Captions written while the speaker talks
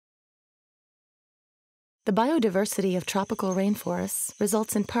The biodiversity of tropical rainforests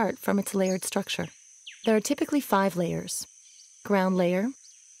results in part from its layered structure. There are typically 5 layers: ground layer,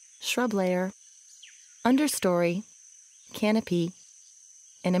 shrub layer, understory, canopy,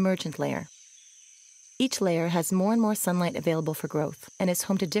 and emergent layer. Each layer has more and more sunlight available for growth and is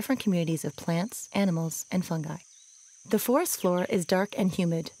home to different communities of plants, animals, and fungi. The forest floor is dark and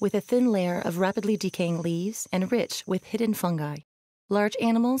humid, with a thin layer of rapidly decaying leaves and rich with hidden fungi. Large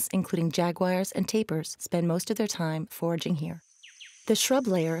animals, including jaguars and tapirs, spend most of their time foraging here. The shrub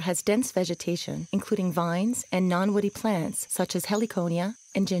layer has dense vegetation, including vines and non-woody plants such as heliconia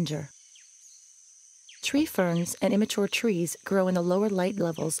and ginger. Tree ferns and immature trees grow in the lower light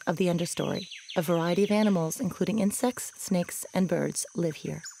levels of the understory. A variety of animals, including insects, snakes, and birds, live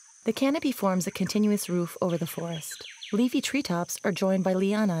here. The canopy forms a continuous roof over the forest. Leafy treetops are joined by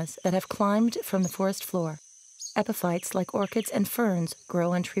lianas that have climbed from the forest floor. Epiphytes, like orchids and ferns,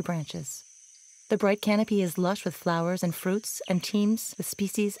 grow on tree branches. The bright canopy is lush with flowers and fruits and teems with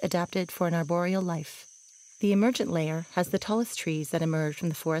species adapted for an arboreal life. The emergent layer has the tallest trees that emerge from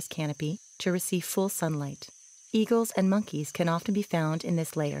the forest canopy to receive full sunlight. Eagles and monkeys can often be found in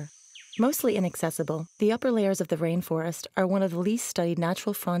this layer. Mostly inaccessible, the upper layers of the rainforest are one of the least studied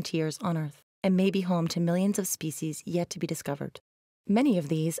natural frontiers on Earth and may be home to millions of species yet to be discovered. Many of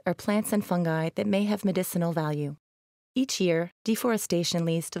these are plants and fungi that may have medicinal value. Each year, deforestation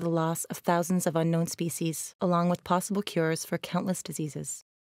leads to the loss of thousands of unknown species, along with possible cures for countless diseases.